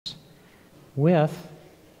with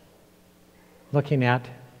looking at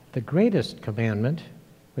the greatest commandment,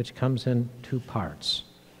 which comes in two parts.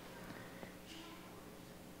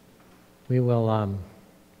 We will,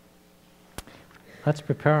 let's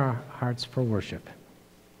prepare our hearts for worship.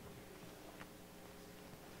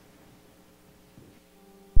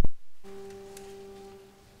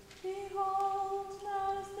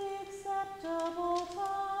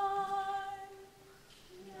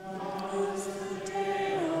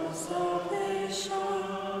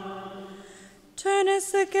 Turn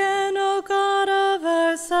us again, O God of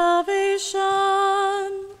our salvation.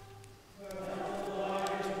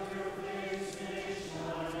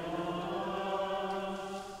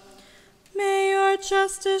 May your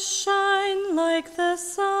justice shine like the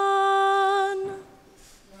sun.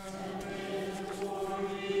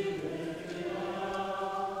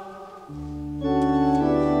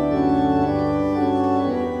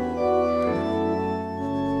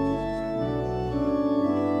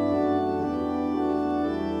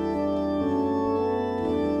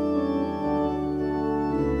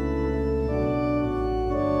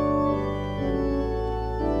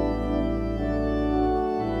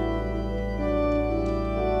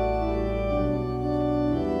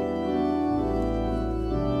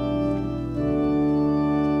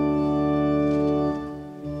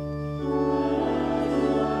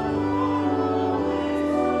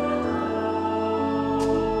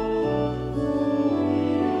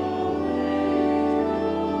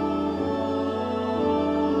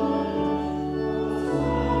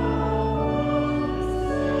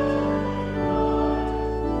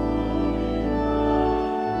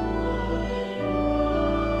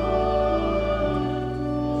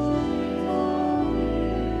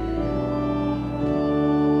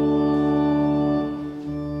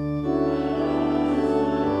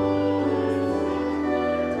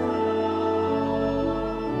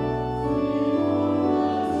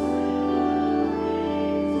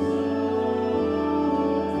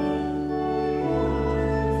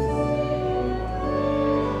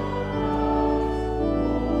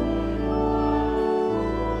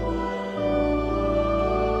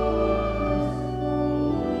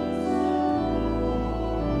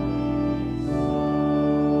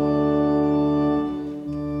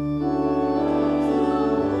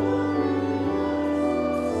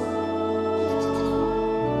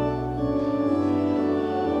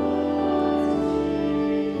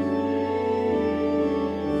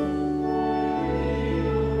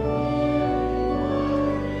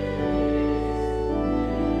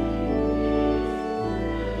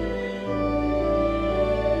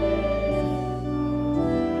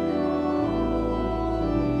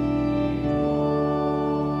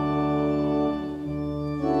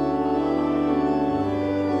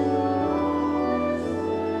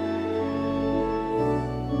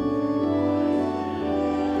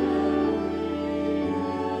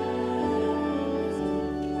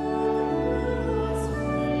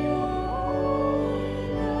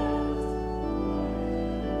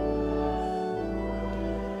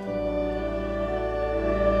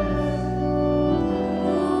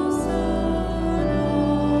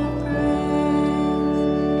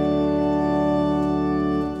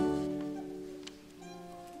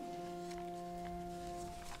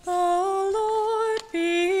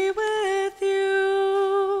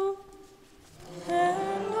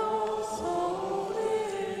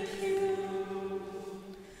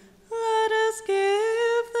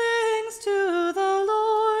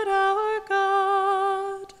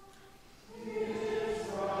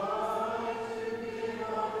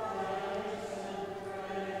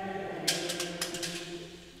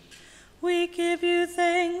 We give you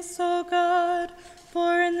thanks, O God,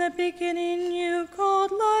 for in the beginning you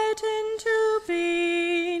called light into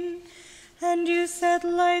being, and you set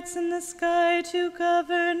lights in the sky to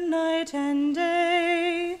govern night and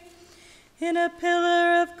day. In a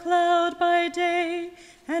pillar of cloud by day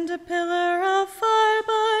and a pillar of fire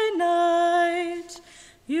by night,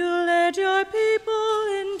 you led your people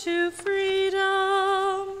into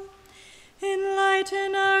freedom.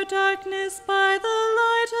 Enlighten our darkness by the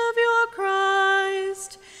light of your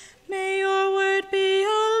Christ. May your word be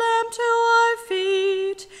a lamp to our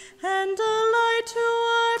feet and a light to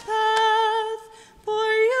our path. For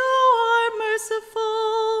you are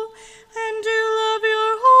merciful, and you love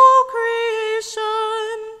your whole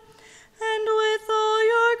creation. And with all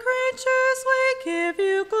your creatures we give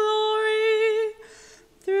you glory.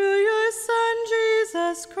 Through your Son,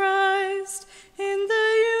 Jesus Christ.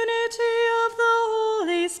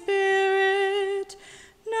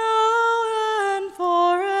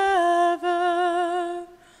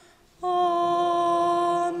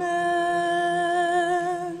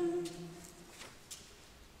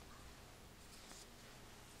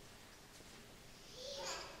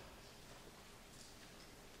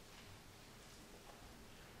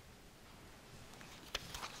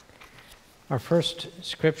 Our first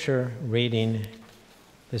scripture reading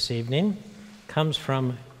this evening comes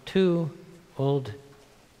from two Old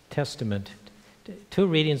Testament, two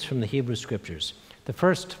readings from the Hebrew Scriptures. The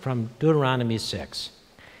first from Deuteronomy 6.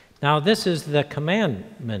 Now this is the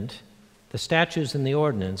commandment, the statutes and the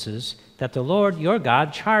ordinances that the Lord your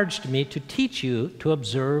God charged me to teach you to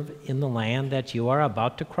observe in the land that you are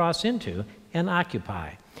about to cross into and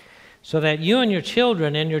occupy, so that you and your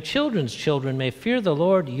children's children may fear the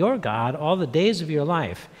Lord your God all the days of your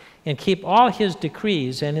life, and keep all his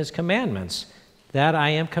decrees and his commandments that I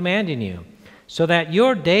am commanding you, so that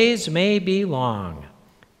your days may be long.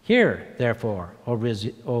 Hear, therefore,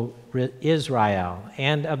 O Israel,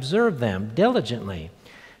 and observe them diligently,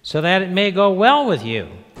 so that it may go well with you,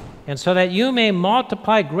 and so that you may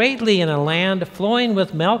multiply greatly in a land flowing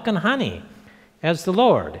with milk and honey, as the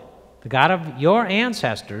Lord, the God of your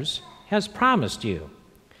ancestors, has promised you.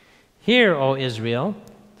 Hear, O Israel,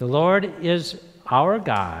 the Lord is our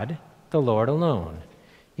God, the Lord alone.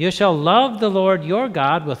 You shall love the Lord your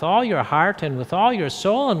God with all your heart and with all your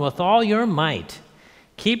soul and with all your might.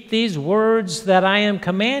 Keep these words that I am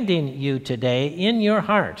commanding you today in your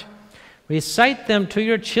heart. Recite them to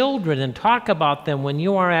your children and talk about them when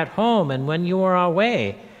you are at home and when you are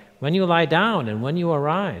away, when you lie down and when you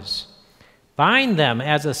arise. Bind them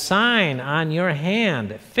as a sign on your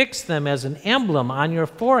hand, fix them as an emblem on your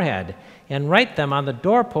forehead, and write them on the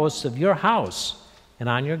doorposts of your house and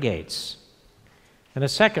on your gates. And a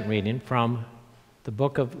second reading from the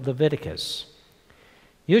book of Leviticus.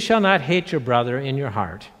 You shall not hate your brother in your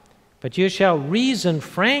heart, but you shall reason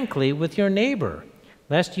frankly with your neighbor,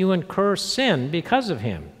 lest you incur sin because of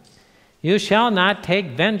him. You shall not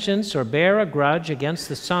take vengeance or bear a grudge against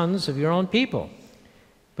the sons of your own people,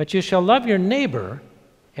 but you shall love your neighbor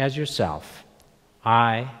as yourself.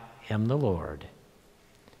 I am the Lord.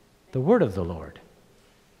 The word of the Lord.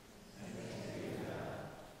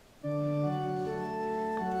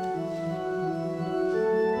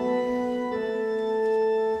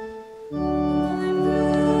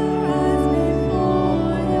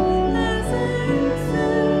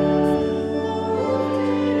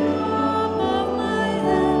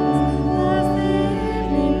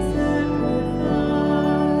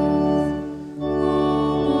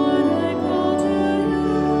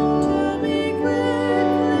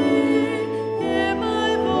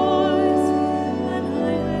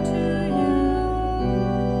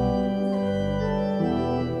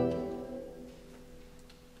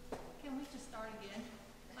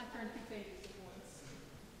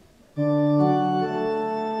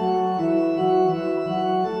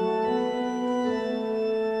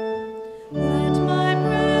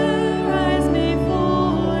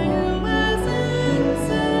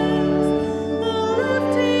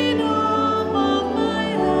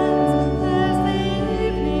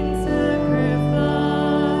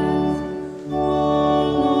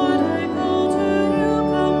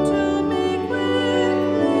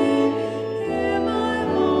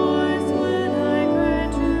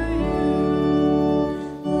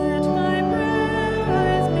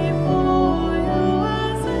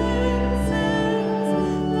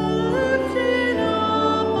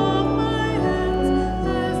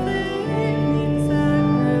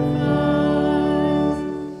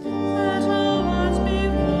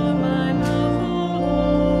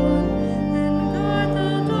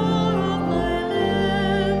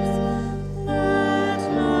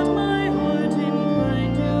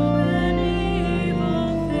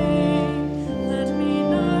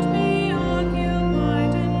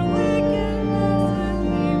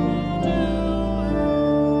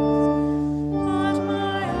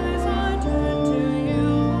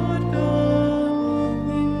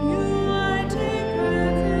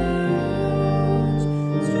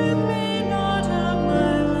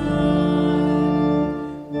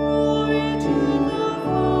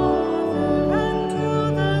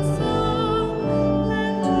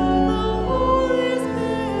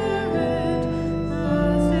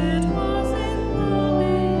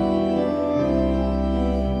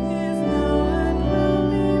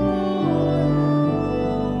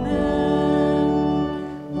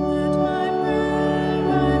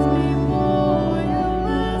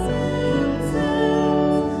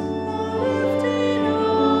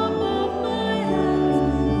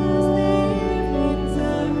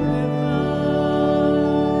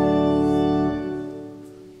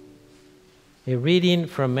 A reading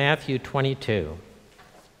from Matthew 22.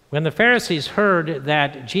 When the Pharisees heard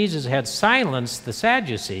that Jesus had silenced the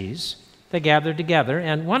Sadducees, they gathered together,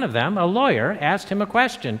 and one of them, a lawyer, asked him a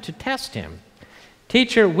question to test him.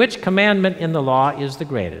 "Teacher, which commandment in the law is the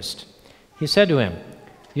greatest?" He said to him,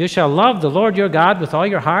 You shall love the Lord your God with all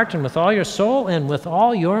your heart and with all your soul and with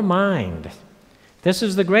all your mind. This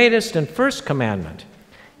is the greatest and first commandment.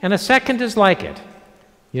 And a second is like it.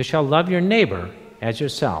 You shall love your neighbor as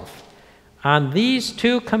yourself. On these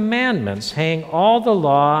two commandments hang all the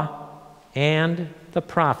law and the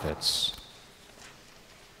prophets.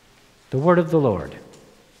 The word of the Lord.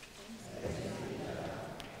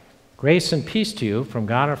 Grace and peace to you from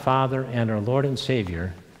God our Father and our Lord and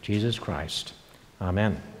Savior, Jesus Christ.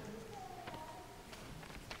 Amen.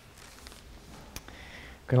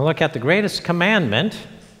 We're going to look at the greatest commandment.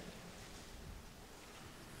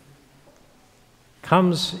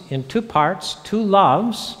 Comes in two parts, two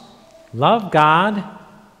loves. Love God,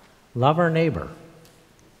 love our neighbor.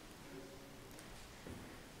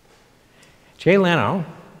 Jay Leno,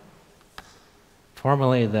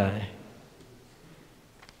 formerly the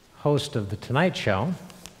host of The Tonight Show,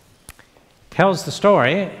 tells the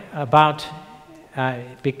story about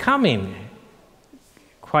becoming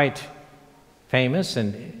quite famous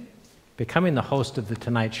and becoming the host of The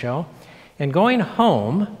Tonight Show and going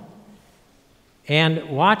home and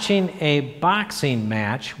watching a boxing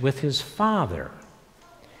match with his father.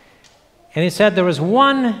 And he said there was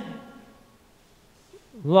one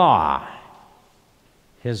law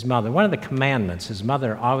his mother, one of the commandments his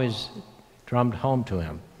mother always drummed home to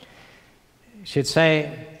him. She'd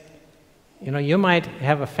say, you know, you might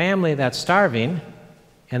have a family that's starving,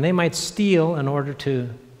 and they might steal in order to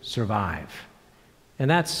survive. And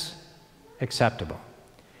that's acceptable.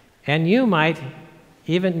 And you might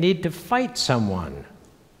even need to fight someone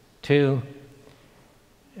to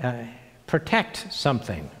protect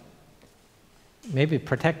something, maybe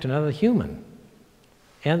protect another human.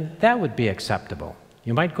 And that would be acceptable.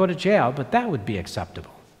 You might go to jail, but that would be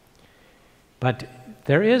acceptable. But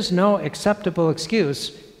there is no acceptable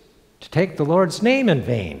excuse to take the Lord's name in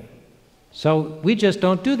vain. So we just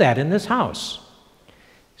don't do that in this house.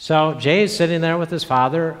 So Jay's sitting there with his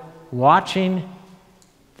father watching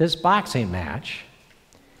this boxing match,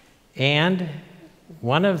 and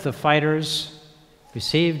one of the fighters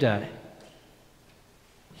received a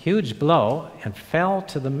huge blow and fell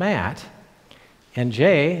to the mat, and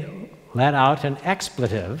Jay let out an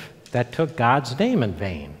expletive that took God's name in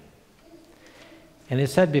vain. And he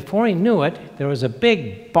said before he knew it, there was a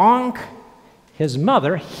big bonk. His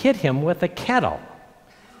mother hit him with a kettle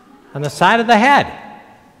on the side of the head.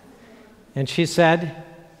 And she said,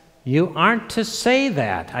 "You aren't to say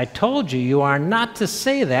that. I told you you are not to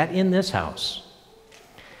say that in this house."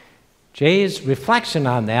 Jay's reflection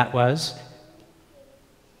on that was,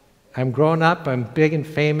 I'm grown up, I'm big and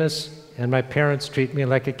famous, and my parents treat me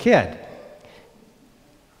like a kid.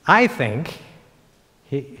 I think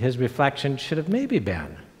his reflection should have maybe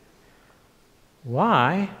been,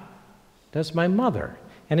 why does my mother,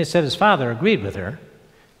 and he said his father agreed with her,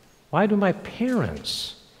 why do my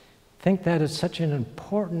parents think that is such an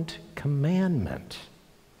important commandment?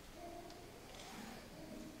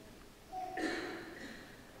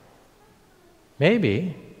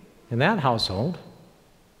 Maybe in that household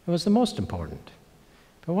it was the most important.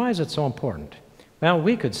 But why is it so important? Well,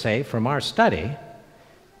 we could say from our study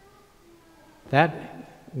that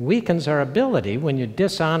weakens our ability when you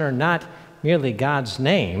dishonor not merely God's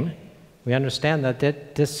name. We understand that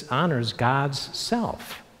it dishonors God's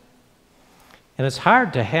self. And it's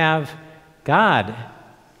hard to have God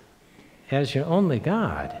as your only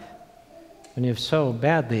God when you've so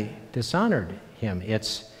badly dishonored him.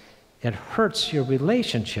 It hurts your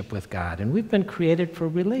relationship with God, and we've been created for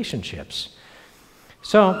relationships.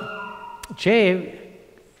 So Jay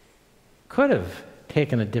could have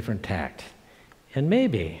taken a different tact and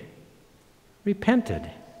maybe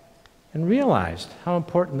repented and realized how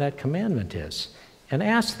important that commandment is and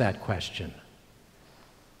asked that question.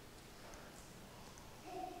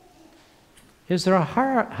 Is there a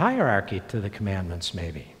hierarchy to the commandments,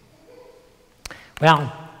 maybe?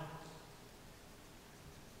 Well,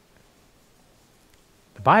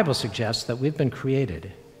 the Bible suggests that we've been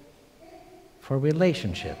created for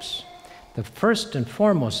relationships. The first and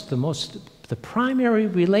foremost, the primary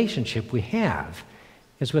relationship we have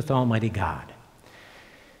is with Almighty God.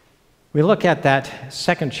 We look at that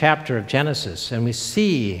second chapter of Genesis and we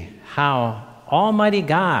see how Almighty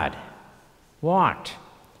God walked.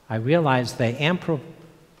 I realize they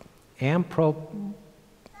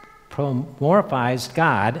anthropomorphized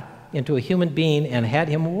God into a human being and had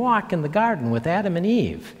him walk in the garden with Adam and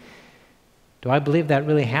Eve. Do I believe that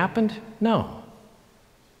really happened? No.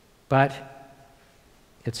 But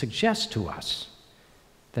it suggests to us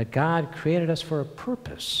that God created us for a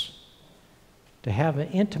purpose, to have an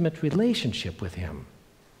intimate relationship with him.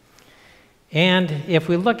 And if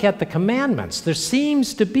we look at the commandments, there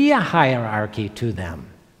seems to be a hierarchy to them.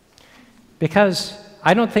 Because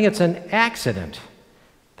I don't think it's an accident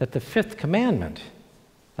that the fifth commandment,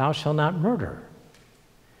 thou shalt not murder,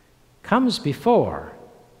 comes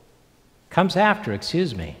after,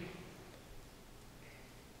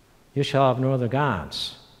 you shall have no other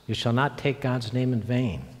gods. You shall not take God's name in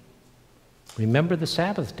vain. Remember the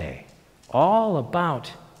Sabbath day. All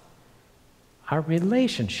about our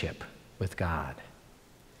relationship with God.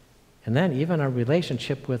 And then even our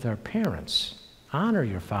relationship with our parents. Honor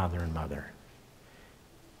your father and mother.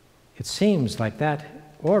 It seems like that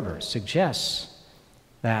order suggests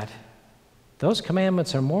that those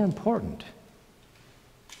commandments are more important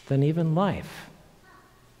than even life.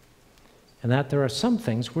 And that there are some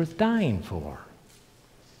things worth dying for.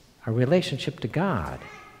 Our relationship to God,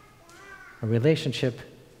 our relationship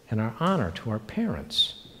and our honor to our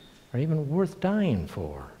parents are even worth dying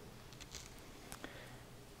for.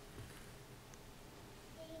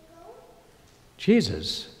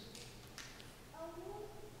 Jesus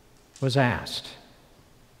was asked,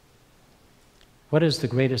 what is the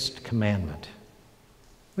greatest commandment?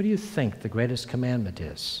 What do you think the greatest commandment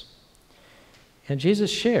is? And Jesus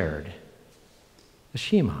shared the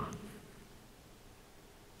Shema,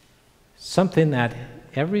 something that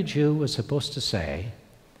every Jew was supposed to say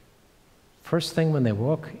first thing when they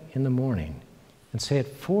woke in the morning, and say it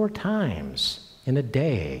 4 times in a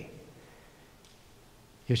day.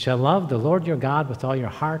 You shall love the Lord your God with all your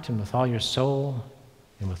heart and with all your soul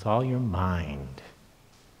and with all your mind.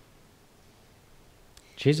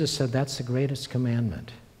 Jesus said that's the greatest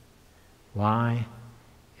commandment. Why?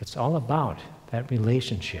 It's all about that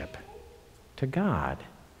relationship to God.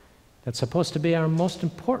 That's supposed to be our most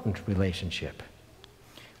important relationship.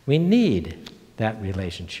 We need that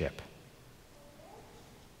relationship.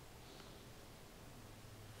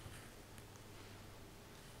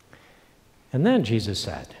 And then Jesus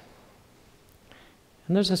said,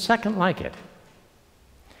 and there's a second like it.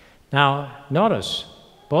 Now, notice,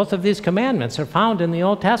 both of these commandments are found in the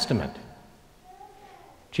Old Testament.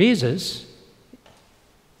 Jesus,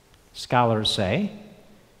 scholars say,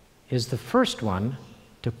 is the first one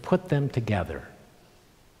to put them together.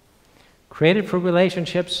 Created for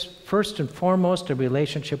relationships, first and foremost, a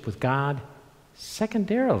relationship with God.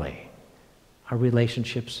 Secondarily, our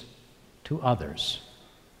relationships to others.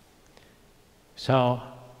 So,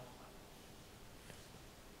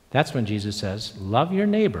 that's when Jesus says, love your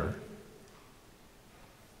neighbor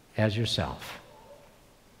as yourself.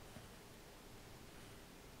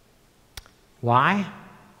 Why?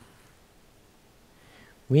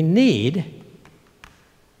 We need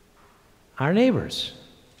our neighbors.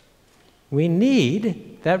 We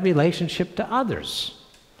need that relationship to others.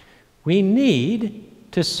 We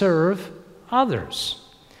need to serve others.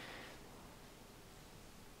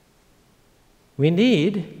 We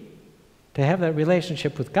need to have that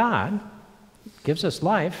relationship with God. It gives us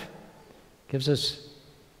life, gives us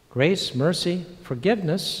grace, mercy,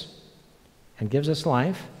 forgiveness, and gives us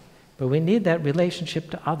life. But we need that relationship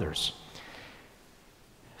to others.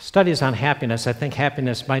 Studies on happiness, I think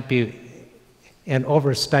happiness might be an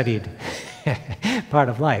overstudied part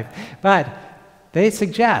of life, but they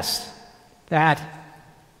suggest that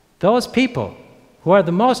those people who are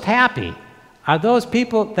the most happy are those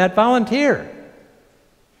people that volunteer,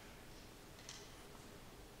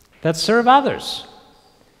 that serve others.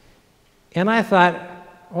 And I thought,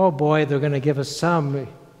 oh boy, they're going to give us some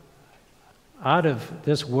out of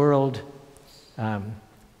this world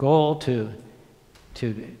goal to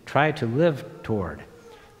try to live toward.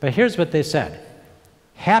 But here's what they said.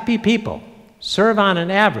 Happy people serve on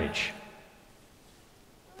an average,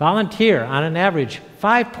 volunteer on an average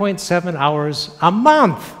 5.7 hours a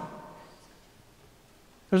month.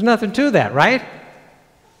 There's nothing to that, right?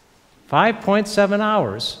 5.7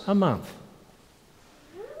 hours a month.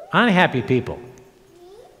 Unhappy people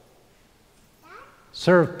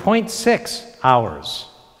serve 0.6 hours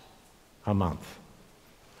a month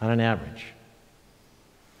on an average.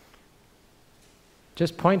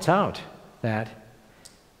 Just points out that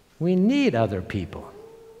we need other people.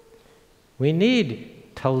 We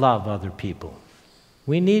need to love other people.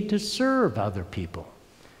 We need to serve other people.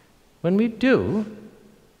 When we do,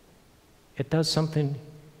 it does something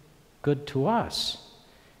good to us.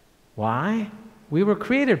 Why? We were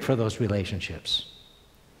created for those relationships.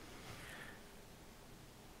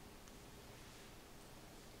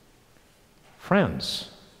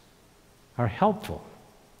 Friends are helpful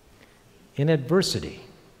in adversity.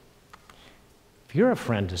 If you're a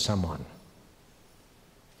friend to someone,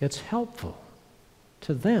 it's helpful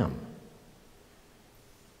to them.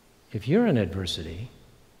 If you're in adversity,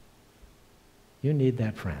 You need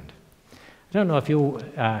that friend. I don't know if you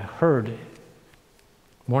heard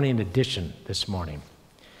Morning Edition this morning,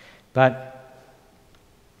 but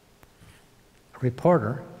a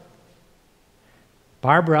reporter,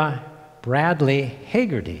 Barbara Bradley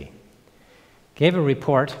Hagerty, gave a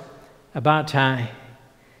report about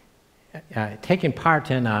taking part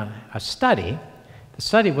in a study. The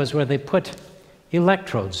study was where they put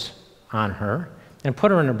electrodes on her and put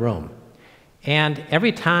her in a room. And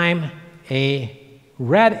every time a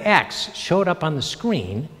red X showed up on the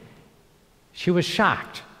screen, she was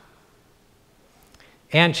shocked.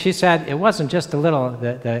 And she said it wasn't just a little,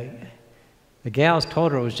 the gals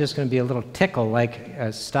told her it was just going to be a little tickle like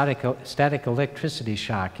a static electricity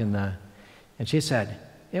shock and she said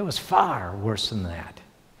it was far worse than that.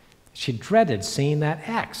 She dreaded seeing that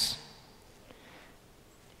X.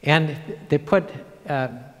 And they put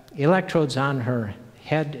electrodes on her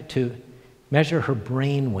head to measure her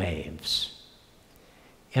brain waves.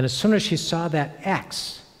 And as soon as she saw that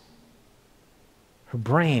X, her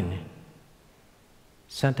brain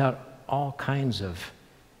sent out all kinds of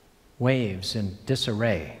waves in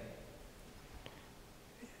disarray.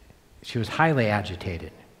 She was highly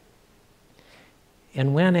agitated.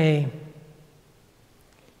 And when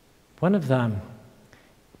one of the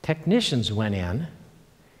technicians went in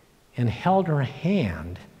and held her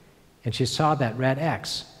hand, and she saw that red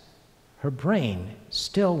X, her brain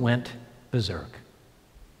still went berserk.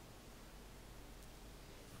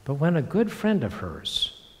 But when a good friend of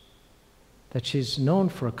hers, that she's known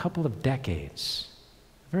for a couple of decades,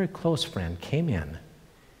 a very close friend, came in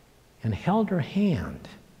and held her hand,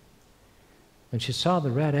 when she saw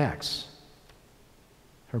the red X,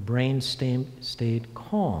 her brain stayed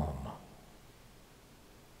calm.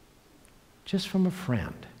 Just from a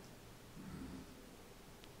friend.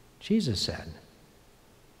 Jesus said,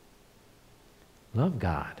 love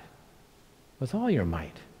God with all your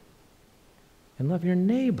might and love your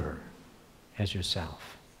neighbor as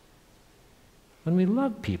yourself. When we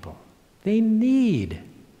love people, they need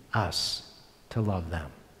us to love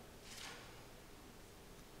them.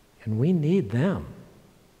 And we need them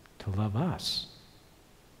to love us.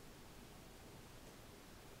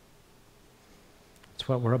 That's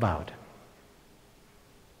what we're about.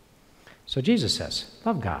 So Jesus says,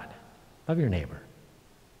 love God, love your neighbor.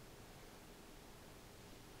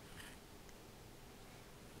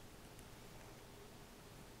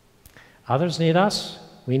 Others need us,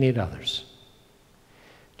 we need others.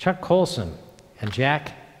 Chuck Colson and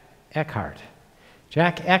Jack Eckhart.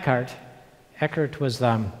 Jack Eckhart was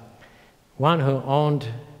the one who owned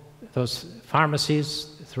those pharmacies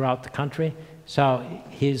throughout the country, so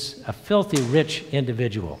he's a filthy rich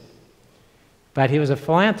individual. But he was a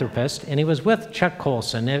philanthropist, and he was with Chuck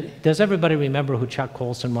Colson. Does everybody remember who Chuck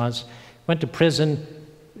Colson was? Went to prison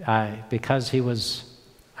because he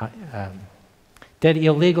did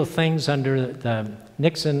illegal things under the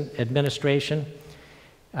Nixon administration.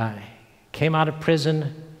 Came out of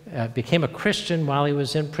prison, became a Christian while he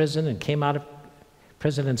was in prison, and came out of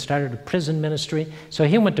prison and started a prison ministry. So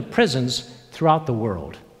he went to prisons throughout the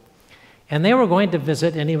world. And they were going to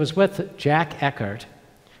visit, and he was with Jack Eckhart,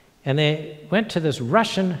 and they went to this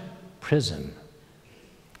Russian prison,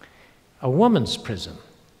 a woman's prison.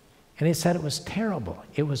 And he said it was terrible.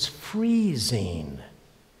 It was freezing.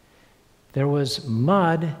 There was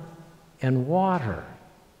mud and water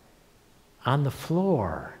on the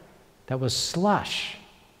floor that was slush.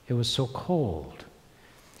 It was so cold.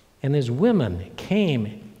 And these women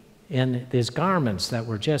came in these garments that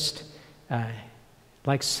were just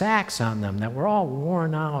like sacks on them that were all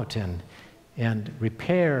worn out and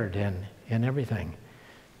repaired and everything.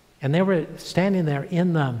 And they were standing there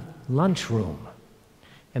in the lunchroom.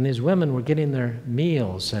 And these women were getting their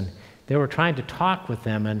meals, and they were trying to talk with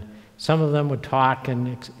them, and some of them would talk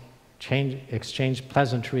and exchange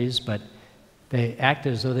pleasantries, but they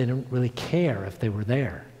acted as though they didn't really care if they were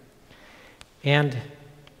there. And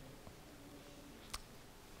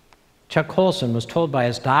Chuck Colson was told by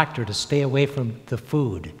his doctor to stay away from the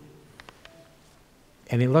food.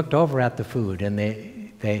 And he looked over at the food, and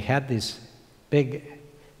they had these big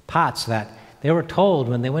pots that they were told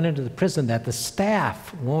when they went into the prison that the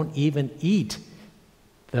staff won't even eat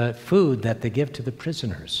the food that they give to the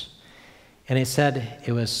prisoners. And he said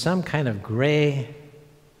it was some kind of gray,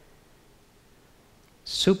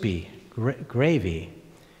 soupy gravy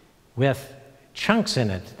with chunks in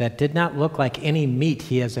it that did not look like any meat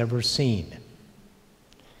he has ever seen.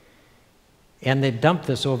 And they dumped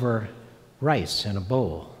this over rice in a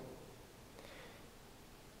bowl.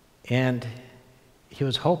 And he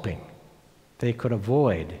was hoping they could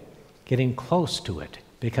avoid getting close to it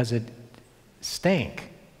because it stank.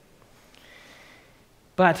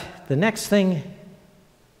 But the next thing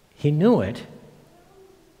he knew it,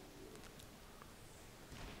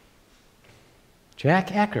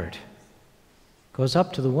 Jack Eckert goes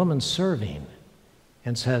up to the woman serving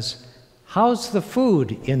and says, "How's the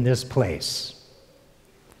food in this place?"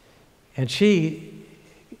 And she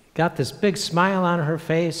got this big smile on her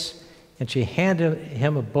face, and she handed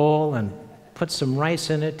him a bowl and put some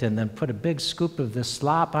rice in it and then put a big scoop of this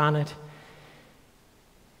slop on it.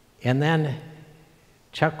 And then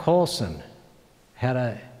Chuck Colson had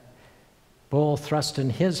a bowl thrust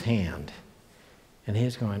in his hand, and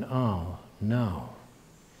he's going, "Oh, no."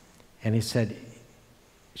 And he said,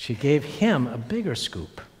 she gave him a bigger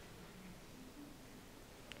scoop.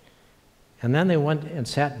 And then they went and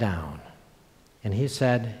sat down, and he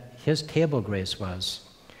said, his table grace was,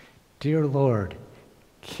 "Dear Lord,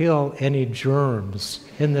 kill any germs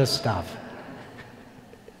in this stuff."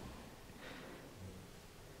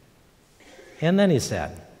 And then he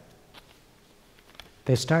said,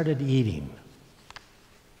 they started eating,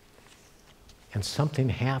 and something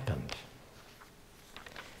happened.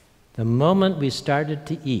 The moment we started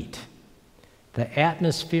to eat, the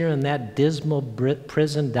atmosphere in that dismal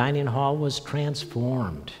prison dining hall was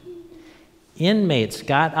transformed. Inmates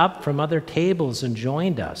got up from other tables and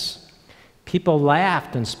joined us. People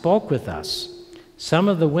laughed and spoke with us. Some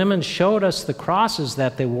of the women showed us the crosses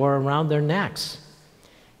that they wore around their necks.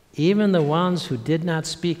 Even the ones who did not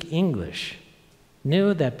speak English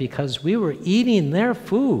knew that because we were eating their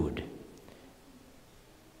food,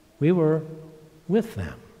 we were with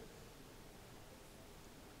them.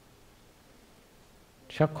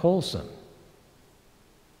 Chuck Colson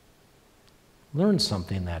learned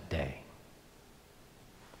something that day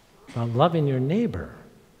about loving your neighbor.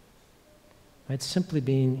 Might simply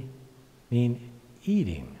mean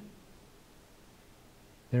eating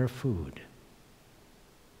their food.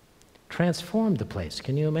 Transformed the place.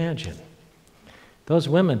 Can you imagine? Those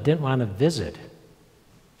women didn't want a visit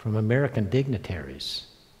from American dignitaries.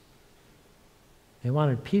 They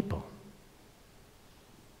wanted people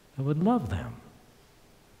that would love them.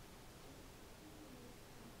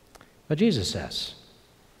 But Jesus says,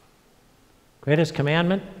 greatest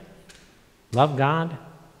commandment, love God.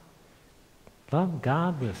 Love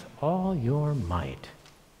God with all your might.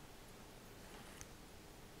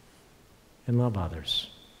 And love others.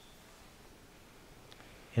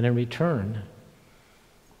 And in return,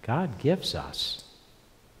 God gives us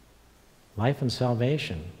life and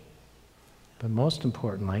salvation. But most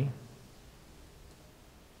importantly,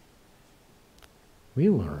 we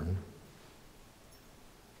learn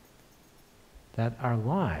that our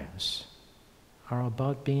lives are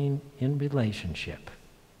about being in relationship.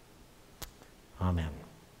 Amen.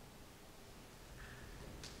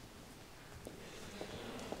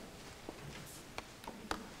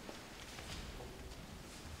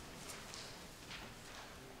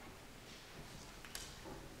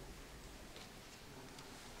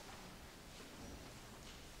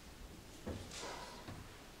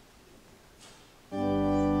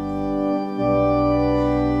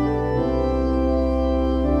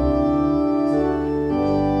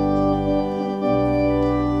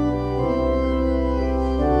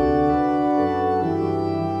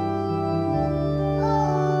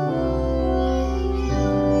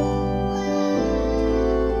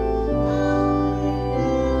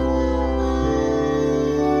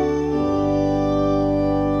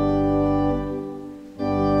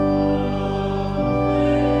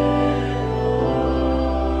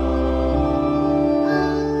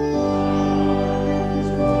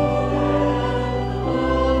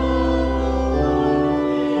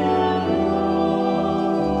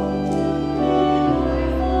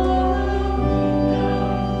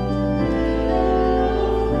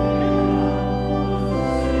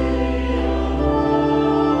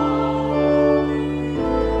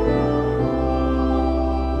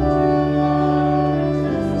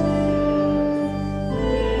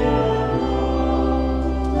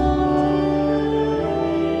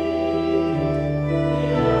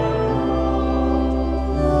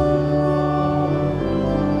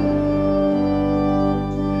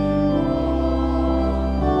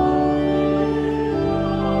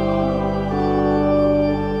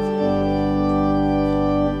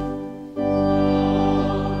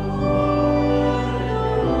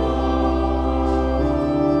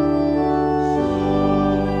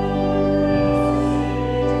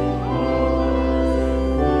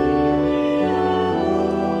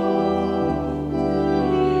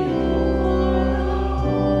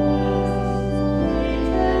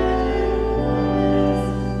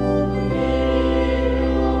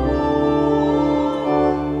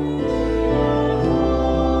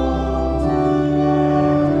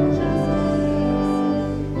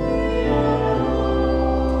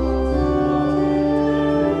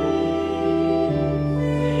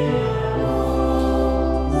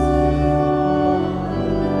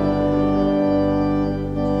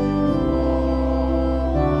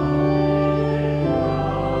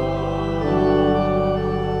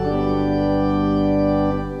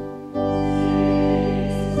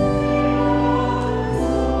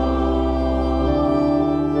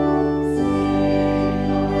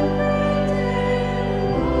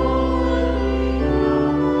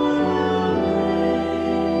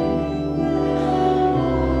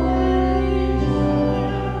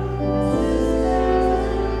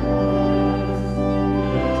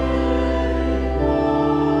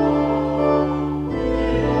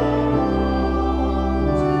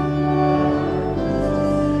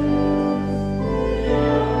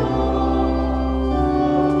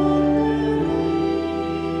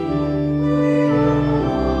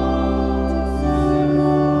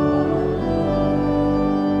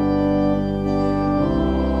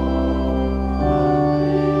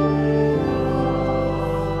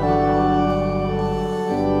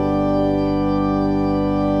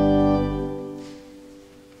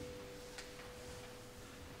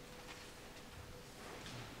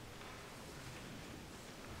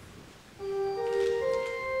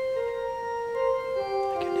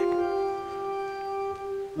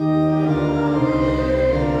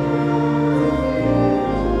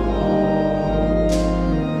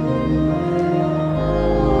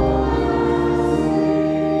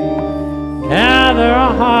 gather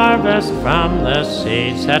a harvest from the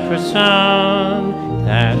seeds that were sown,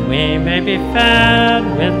 that we may be fed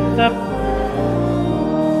with the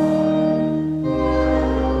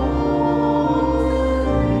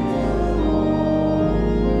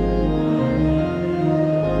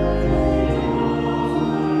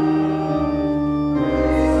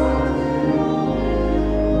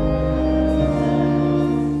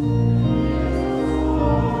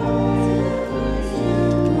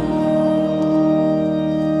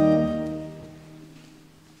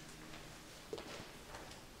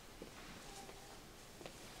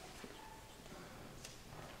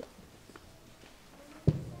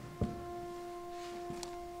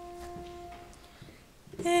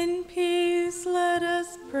In peace, let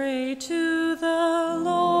us pray to the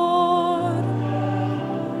Lord.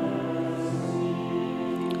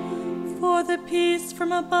 For the peace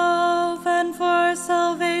from above and for our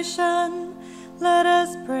salvation, let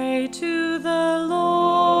us pray to the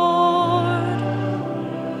Lord.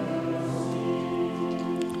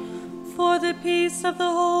 For the peace of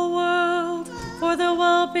the whole world, for the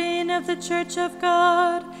well-being of the Church of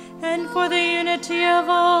God, and for the unity of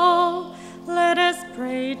all, let us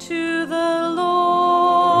pray to the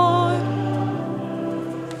Lord.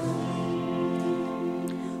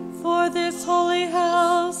 For this holy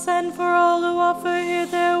house and for all who offer here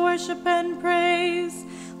their worship and praise,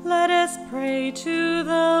 let us pray to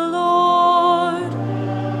the Lord.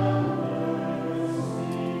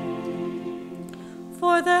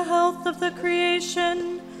 For the health of the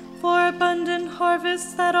creation, for abundant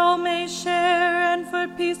harvests that all may share, and for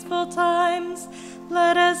peaceful times,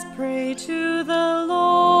 let us pray to the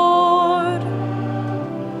Lord.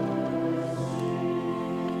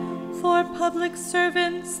 For public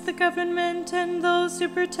servants, the government, and those who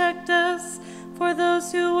protect us, for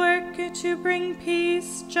those who work to bring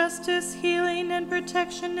peace, justice, healing, and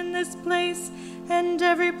protection in this place and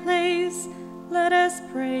every place, let us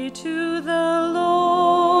pray to the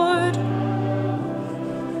Lord.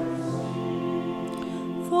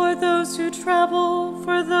 For those who travel,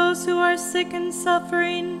 for those who are sick and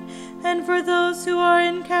suffering, and for those who are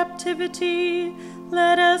in captivity,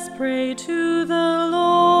 let us pray to the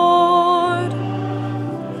Lord.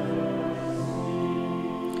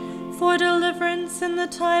 For deliverance in the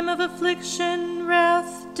time of affliction,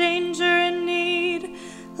 wrath, danger, and need,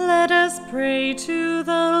 let us pray to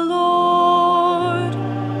the Lord.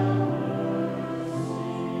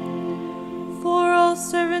 For all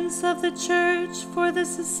servants of the Church, for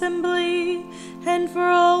this assembly, and for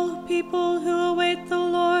all people who await the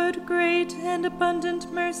Lord great and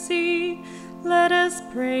abundant mercy, let us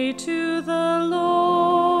pray to the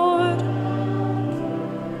Lord.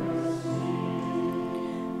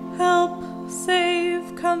 Help,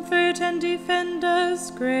 save, comfort, and defend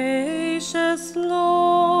us, gracious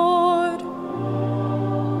Lord.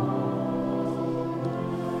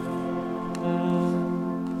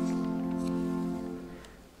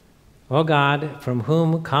 O God, from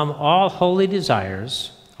whom come all holy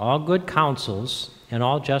desires, all good counsels, and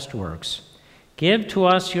all just works, give to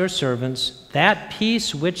us, your servants, that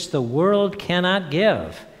peace which the world cannot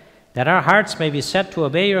give, that our hearts may be set to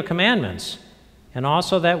obey your commandments, and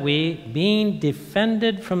also that we, being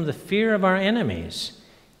defended from the fear of our enemies,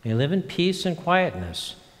 may live in peace and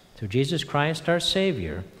quietness, through Jesus Christ our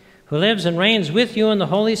Savior, who lives and reigns with you in the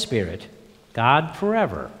Holy Spirit, God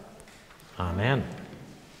forever. Amen.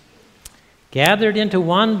 Gathered into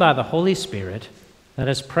one by the Holy Spirit, let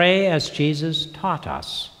us pray as Jesus taught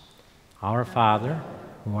us. Our Father,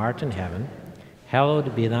 who art in heaven,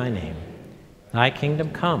 hallowed be thy name. Thy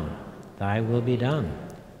kingdom come, thy will be done,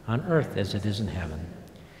 on earth as it is in heaven.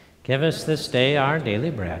 Give us this day our daily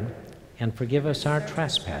bread, and forgive us our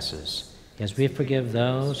trespasses, as we forgive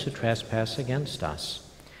those who trespass against us.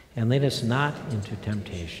 And lead us not into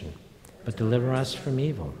temptation, but deliver us from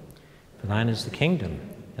evil. For thine is the kingdom,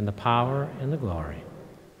 and the power, and the glory,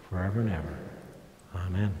 forever and ever.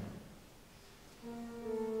 Amen.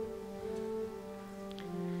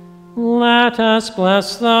 Let us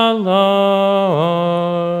bless the Lord.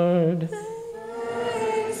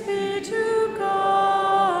 Thanks be to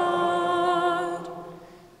God.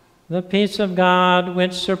 The peace of God,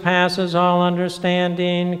 which surpasses all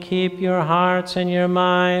understanding, keep your hearts and your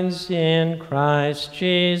minds in Christ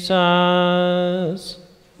Jesus.